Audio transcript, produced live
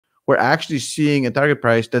we're actually seeing a target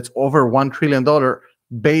price that's over $1 trillion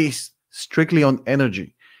based strictly on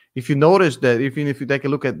energy. If you notice that, even if you take a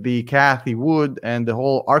look at the Kathy Wood and the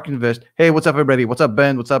whole ARK Invest, hey, what's up, everybody? What's up,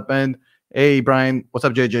 Ben? What's up, Ben? Hey, Brian. What's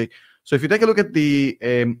up, JJ? So if you take a look at the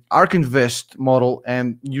ARK Invest model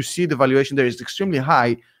and you see the valuation there is extremely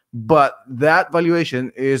high, but that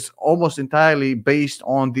valuation is almost entirely based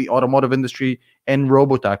on the automotive industry and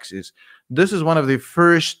robotaxis. This is one of the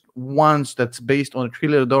first ones that's based on $1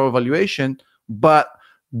 trillion valuation, but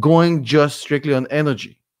going just strictly on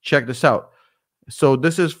energy. Check this out. So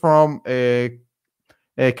this is from a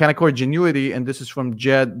Canaccord Genuity, and this is from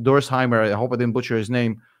Jed Dorsheimer. I hope I didn't butcher his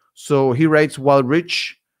name. So he writes, while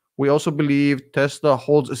rich, we also believe Tesla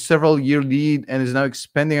holds a several-year lead and is now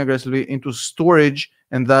expanding aggressively into storage,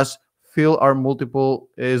 and thus feel our multiple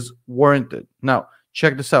is warranted. Now,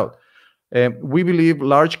 check this out. We believe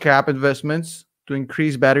large cap investments to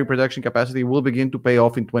increase battery production capacity will begin to pay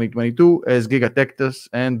off in 2022 as Gigatectus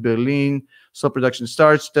and Berlin cell production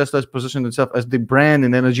starts. Tesla has positioned itself as the brand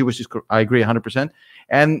in energy, which is, I agree, 100%.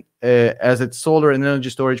 And as its solar and energy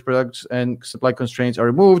storage products and supply constraints are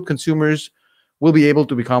removed, consumers will be able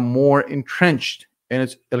to become more entrenched in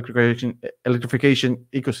its electrification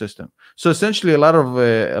ecosystem. So essentially, a lot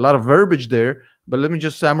of verbiage there. But let me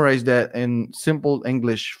just summarize that in simple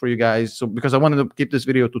English for you guys. So because I wanted to keep this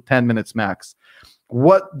video to 10 minutes max.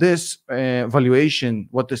 What this valuation,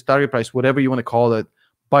 what this target price, whatever you want to call it,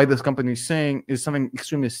 by this company is saying is something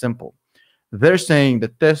extremely simple. They're saying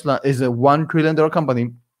that Tesla is a $1 trillion company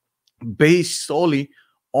based solely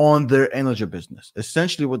on their energy business.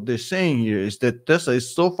 Essentially, what they're saying here is that Tesla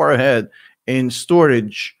is so far ahead in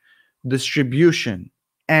storage, distribution,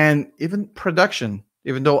 and even production,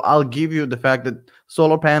 even though I'll give you the fact that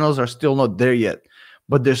solar panels are still not there yet.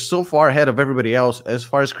 But they're so far ahead of everybody else as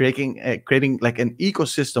far as creating like an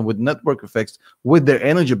ecosystem with network effects with their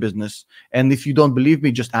energy business. And if you don't believe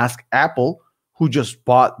me, just ask Apple, who just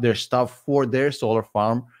bought their stuff for their solar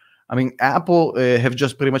farm. I mean, Apple have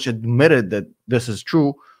just pretty much admitted that this is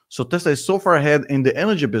true. So Tesla is so far ahead in the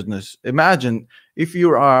energy business. Imagine if you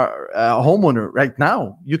are a homeowner right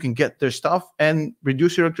now, you can get their stuff and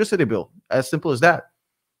reduce your electricity bill. As simple as that.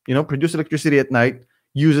 You know, produce electricity at night,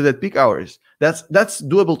 use it at peak hours. That's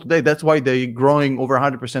doable today. That's why they're growing over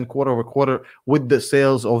 100% quarter over quarter with the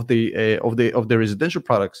sales of the residential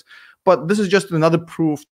products. But this is just another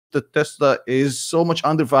proof that Tesla is so much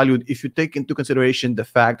undervalued if you take into consideration the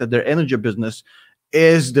fact that their energy business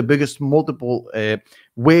is the biggest multiple,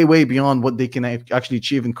 way beyond what they can actually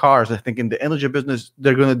achieve in cars. I think in the energy business,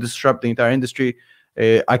 they're going to disrupt the entire industry.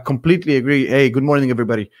 I completely agree. Hey, good morning,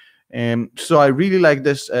 everybody. So I really like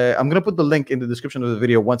this. I'm going to put the link in the description of the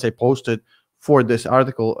video once I post it for this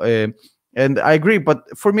article. And I agree.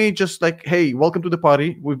 But for me, just like, hey, welcome to the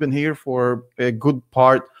party. We've been here for a good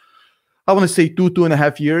part. I want to say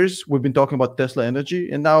 2.5 years. We've been talking about Tesla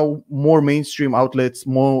Energy, and now more mainstream outlets,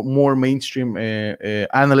 more mainstream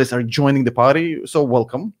analysts are joining the party. So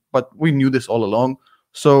welcome. But we knew this all along.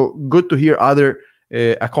 So good to hear other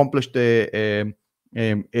accomplished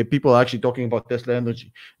people actually talking about Tesla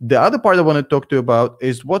Energy. The other part I want to talk to you about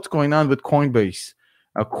is what's going on with Coinbase.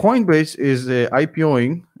 Coinbase is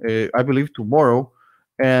IPOing, I believe, tomorrow.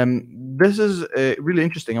 And this is really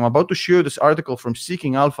interesting. I'm about to share this article from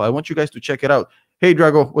Seeking Alpha. I want you guys to check it out. Hey,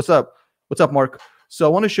 Drago, what's up? What's up, Mark? So I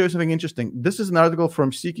want to share something interesting. This is an article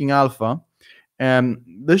from Seeking Alpha. And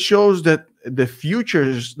this shows that the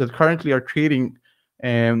futures that currently are trading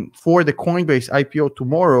for the Coinbase IPO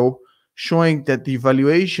tomorrow, showing that the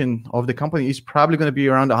valuation of the company is probably going to be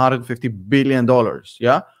around $150 billion.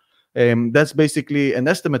 Yeah. That's basically an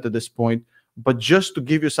estimate at this point. But just to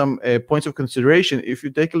give you some points of consideration, if you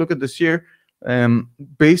take a look at this here,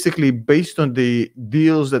 basically based on the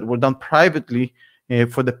deals that were done privately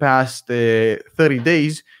for the past 30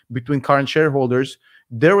 days between current shareholders,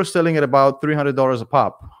 they were selling at about $300 a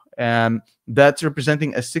pop. And that's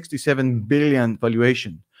representing a 67 billion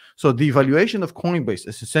valuation. So the valuation of Coinbase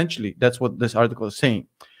is essentially, that's what this article is saying.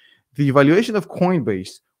 The valuation of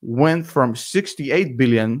Coinbase went from 68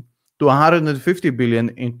 billion to 150 billion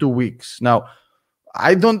in 2 weeks. Now,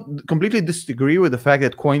 I don't completely disagree with the fact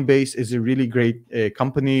that Coinbase is a really great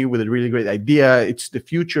company with a really great idea. It's the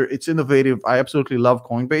future. It's innovative. I absolutely love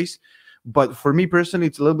Coinbase. But for me personally,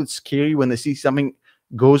 it's a little bit scary when I see something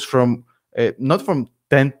goes from, not from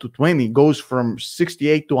 10 to 20, goes from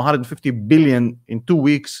 68 to 150 billion in 2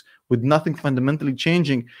 weeks with nothing fundamentally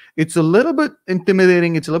changing. It's a little bit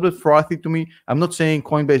intimidating. It's a little bit frothy to me. I'm not saying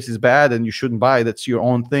Coinbase is bad and you shouldn't buy. That's your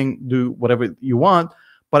own thing. Do whatever you want.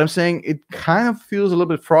 But I'm saying it kind of feels a little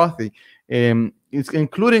bit frothy. It's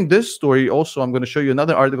including this story. Also, I'm going to show you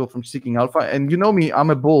another article from Seeking Alpha. And you know me, I'm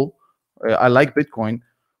a bull. I like Bitcoin.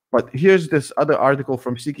 But here's this other article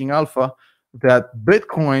from Seeking Alpha that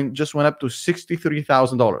Bitcoin just went up to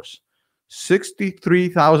 $63,000.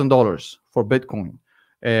 $63,000 for Bitcoin.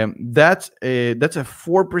 That's a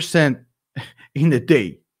 4% in a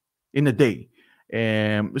day. In a day.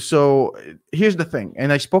 So here's the thing,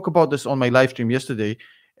 and I spoke about this on my live stream yesterday.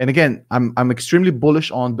 And again, I'm extremely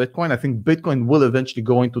bullish on Bitcoin. I think Bitcoin will eventually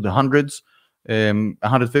go into the hundreds,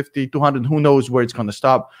 150, 200. Who knows where it's going to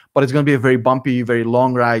stop? But it's going to be a very bumpy, very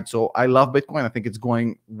long ride. So I love Bitcoin. I think it's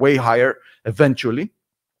going way higher eventually.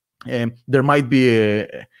 There might be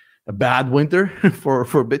a bad winter for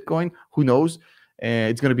Bitcoin. Who knows?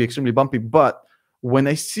 It's going to be extremely bumpy. But when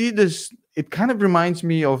I see this, it kind of reminds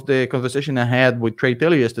me of the conversation I had with Trey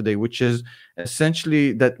Taylor yesterday, which is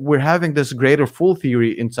essentially that we're having this greater fool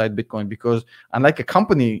theory inside Bitcoin, because unlike a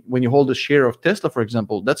company, when you hold a share of Tesla, for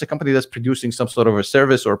example, that's a company that's producing some sort of a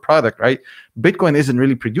service or product, right? Bitcoin isn't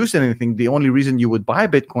really producing anything. The only reason you would buy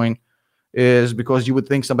Bitcoin is because you would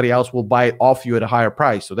think somebody else will buy it off you at a higher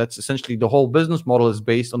price. So that's essentially the whole business model is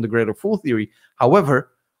based on the greater fool theory.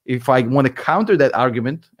 However, if I want to counter that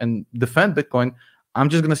argument and defend Bitcoin, I'm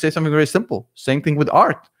just going to say something very simple. Same thing with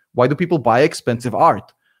art. Why do people buy expensive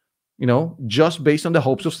art? You know, just based on the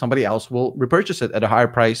hopes of somebody else will repurchase it at a higher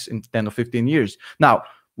price in 10 or 15 years. Now,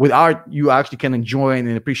 with art, you actually can enjoy and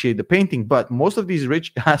appreciate the painting, but most of these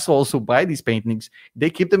rich assholes who buy these paintings, they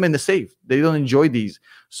keep them in the safe. They don't enjoy these.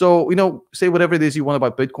 So, you know, say whatever it is you want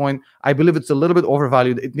about Bitcoin. I believe it's a little bit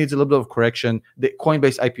overvalued. It needs a little bit of correction. The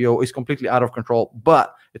Coinbase IPO is completely out of control,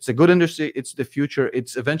 but it's a good industry. It's the future.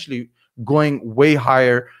 It's eventually going way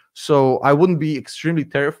higher. So I wouldn't be extremely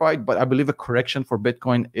terrified, but I believe a correction for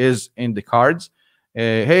Bitcoin is in the cards.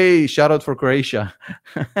 Hey, shout out for Croatia.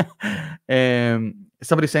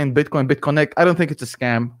 Somebody saying Bitcoin, BitConnect. I don't think it's a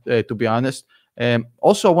scam, to be honest.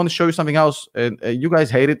 Also, I want to show you something else. You guys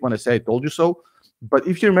hate it when I say I told you so. But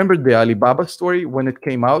if you remember the Alibaba story, when it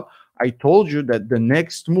came out, I told you that the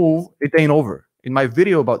next move, it ain't over. In my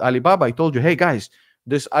video about Alibaba, I told you, hey, guys,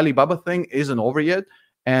 this Alibaba thing isn't over yet.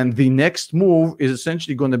 And the next move is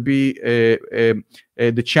essentially going to be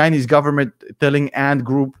the Chinese government telling Ant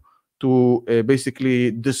Group to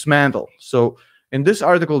basically dismantle. So in this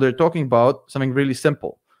article, they're talking about something really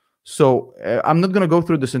simple. So I'm not going to go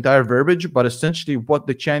through this entire verbiage, but essentially what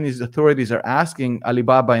the Chinese authorities are asking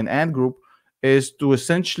Alibaba and Ant Group is to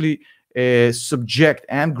essentially subject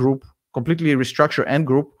Ant Group, completely restructure Ant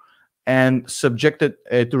Group, and subject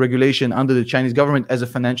it to regulation under the Chinese government as a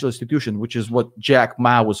financial institution, which is what Jack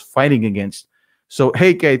Ma was fighting against. So,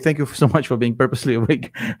 hey, Kate, thank you so much for being purposely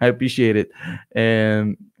awake. I appreciate it.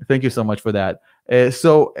 And thank you so much for that.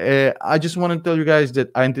 I just want to tell you guys that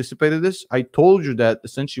I anticipated this. I told you that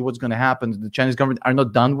essentially what's going to happen, the Chinese government are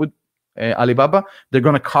not done with Alibaba. They're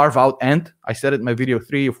going to carve out Ant. I said it in my video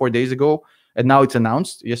 3 or 4 days ago, and now it's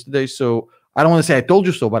announced yesterday. So I don't want to say I told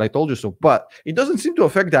you so, but I told you so. But it doesn't seem to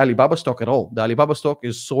affect the Alibaba stock at all. The Alibaba stock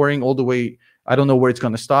is soaring all the way. I don't know where it's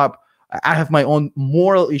going to stop. I have my own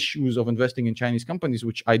moral issues of investing in Chinese companies,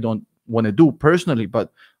 which I don't want to do personally.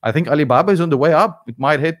 But I think Alibaba is on the way up. It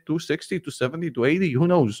might hit 260, 270, 280. Who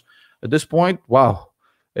knows? At this point, wow.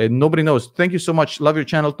 Nobody knows. Thank you so much. Love your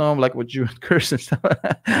channel, Tom. Like what you curse and stuff.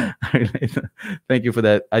 Thank you for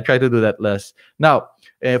that. I try to do that less. Now,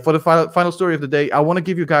 for the final story of the day, I want to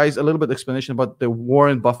give you guys a little bit of explanation about the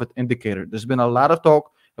Warren Buffett Indicator. There's been a lot of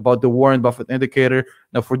talk about the Warren Buffett Indicator.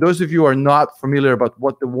 Now, for those of you who are not familiar about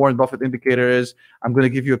what the Warren Buffett Indicator is, I'm going to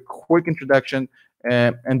give you a quick introduction,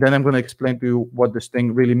 and then I'm going to explain to you what this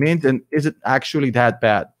thing really means and is it actually that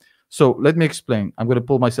bad. So let me explain. I'm going to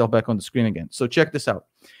pull myself back on the screen again. So check this out.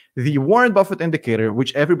 The Warren Buffett Indicator,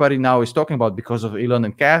 which everybody now is talking about because of Elon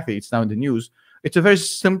and Kathy, it's now in the news. It's a very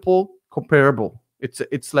simple comparable.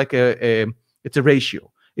 It's like a ratio.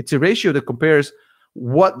 It's a ratio that compares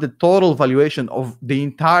what the total valuation of the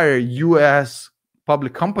entire U.S.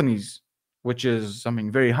 public companies, which is something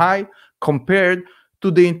very high, compared to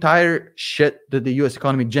the entire shit that the U.S.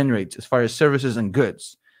 economy generates as far as services and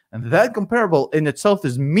goods. And that comparable in itself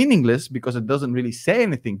is meaningless because it doesn't really say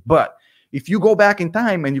anything. But if you go back in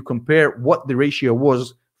time and you compare what the ratio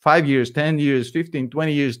was 5 years, 10 years, 15,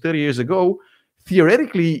 20 years, 30 years ago,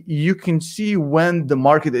 theoretically, you can see when the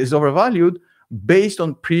market is overvalued based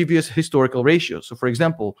on previous historical ratios. So, for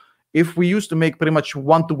example, if we used to make pretty much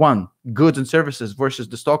 1-to-1 goods and services versus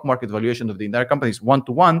the stock market valuation of the entire company is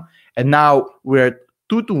 1-to-1, and now we're at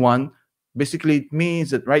 2-to-1, basically it means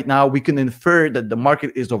that right now we can infer that the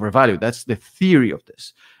market is overvalued. That's the theory of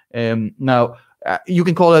this. Now, you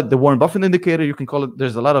can call it the Warren Buffett Indicator. You can call it,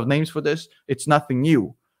 there's a lot of names for this. It's nothing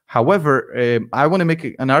new. However, I want to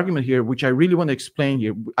make an argument here, which I really want to explain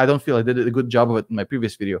here. I don't feel I did a good job of it in my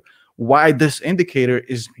previous video. why this indicator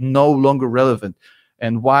is no longer relevant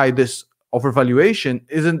and why this overvaluation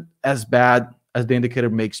isn't as bad as the indicator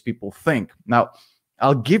makes people think. Now,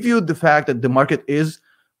 I'll give you the fact that the market is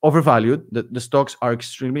overvalued, that the stocks are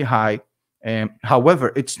extremely high.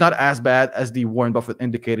 However, it's not as bad as the Warren Buffett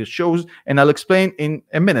indicator shows, and I'll explain in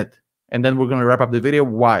a minute, and then we're going to wrap up the video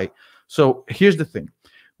why. So here's the thing.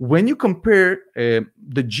 When you compare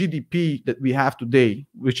the GDP that we have today,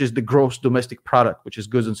 which is the gross domestic product, which is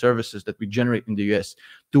goods and services that we generate in the US,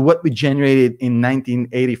 to what we generated in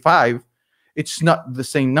 1985, it's not the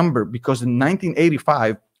same number, because in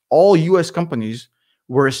 1985, all US companies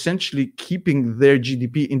were essentially keeping their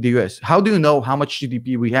GDP in the US. How do you know how much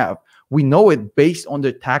GDP we have? We know it based on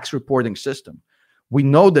the tax reporting system. We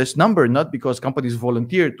know this number not because companies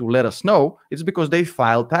volunteered to let us know, it's because they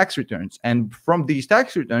file tax returns. And from these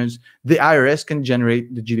tax returns, the IRS can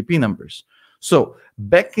generate the GDP numbers. So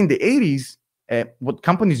back in the 80s, what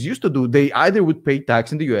companies used to do, they either would pay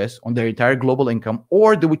tax in the US on their entire global income,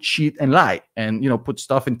 or they would cheat and lie and put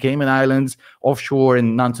stuff in Cayman Islands, offshore,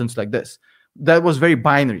 and nonsense like this. That was very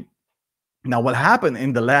binary. Now, what happened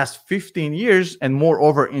in the last 15 years, and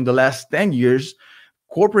moreover in the last 10 years,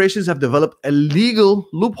 corporations have developed a legal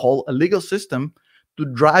loophole, a legal system to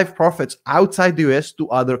drive profits outside the US to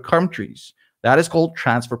other countries. That is called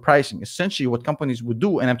transfer pricing. Essentially, what companies would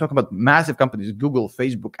do, and I'm talking about massive companies, Google,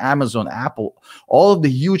 Facebook, Amazon, Apple, all of the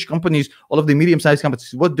huge companies, all of the medium-sized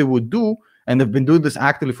companies, what they would do, and they've been doing this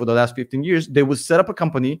actively for the last 15 years, they would set up a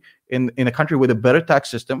company in a country with a better tax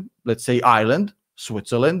system, let's say Ireland,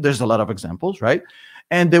 Switzerland, there's a lot of examples, right?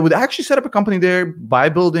 And they would actually set up a company there, buy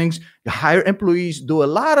buildings, hire employees, do a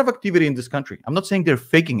lot of activity in this country. I'm not saying they're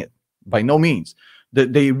faking it, by no means.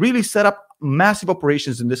 They really set up massive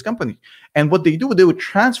operations in this company. And what they do, they would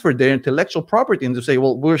transfer their intellectual property and they say,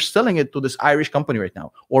 well, we're selling it to this Irish company right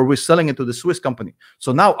now, or we're selling it to the Swiss company.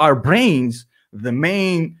 So now our brains, the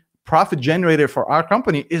main profit generator for our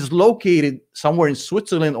company, is located somewhere in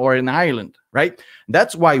Switzerland or in Ireland, right?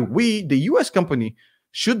 That's why we, the US company,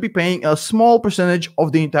 should be paying a small percentage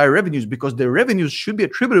of the entire revenues, because the revenues should be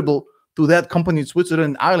attributable to that company in Switzerland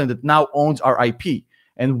and Ireland that now owns our IP.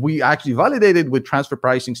 And we actually validated with transfer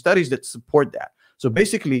pricing studies that support that. So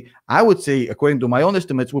basically, I would say, according to my own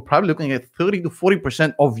estimates, we're probably looking at 30 to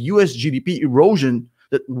 40% of US GDP erosion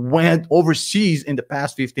that went overseas in the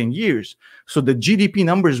past 15 years. So the GDP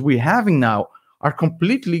numbers we're having now are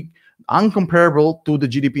completely uncomparable to the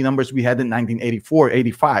GDP numbers we had in 1984,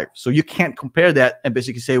 85. So you can't compare that and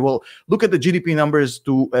basically say, well, look at the GDP numbers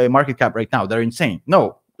to a market cap right now. They're insane.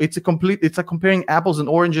 No, it's like comparing apples and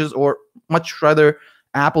oranges, or much rather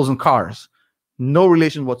apples and cars. No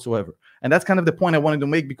relation whatsoever. And that's kind of the point I wanted to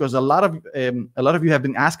make, because a lot of you have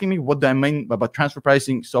been asking me what do I mean about transfer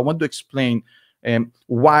pricing. So I want to explain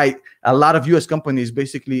why a lot of US companies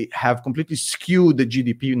basically have completely skewed the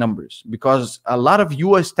GDP numbers, because a lot of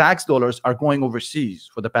US tax dollars are going overseas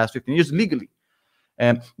for the past 15 years legally.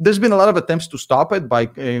 And there's been a lot of attempts to stop it by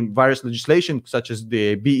various legislation, such as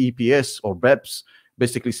the BEPS or BEPS,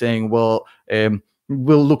 basically saying, well,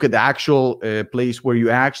 we'll look at the actual place where you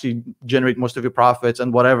actually generate most of your profits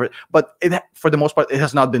and whatever. But for the most part, it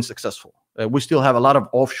has not been successful. We still have a lot of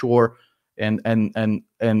offshore and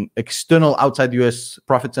external outside US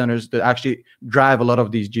profit centers that actually drive a lot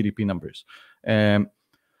of these GDP numbers.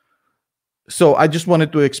 So I just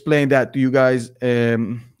wanted to explain that to you guys.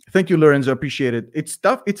 Thank you, Lorenzo. Appreciate it. It's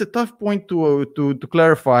tough. It's a tough point to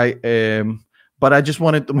clarify, but I just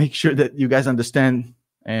wanted to make sure that you guys understand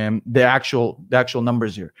the actual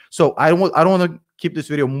numbers here. So I don't want to keep this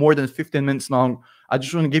video more than 15 minutes long. I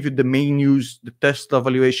just want to give you the main news, the Tesla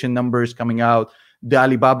valuation numbers coming out, the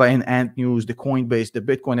Alibaba and Ant news, the Coinbase, the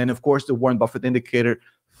Bitcoin, and of course the Warren Buffett indicator.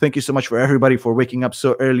 Thank you so much for everybody for waking up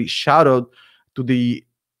so early. Shout out to the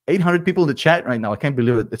 800 people in the chat right now. I can't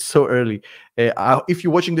believe it. It's so early. If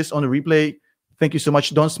you're watching this on a replay, thank you so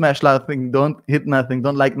much. Don't smash nothing. Don't hit nothing.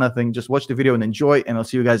 Don't like nothing. Just watch the video and enjoy. And I'll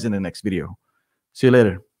see you guys in the next video. See you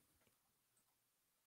later.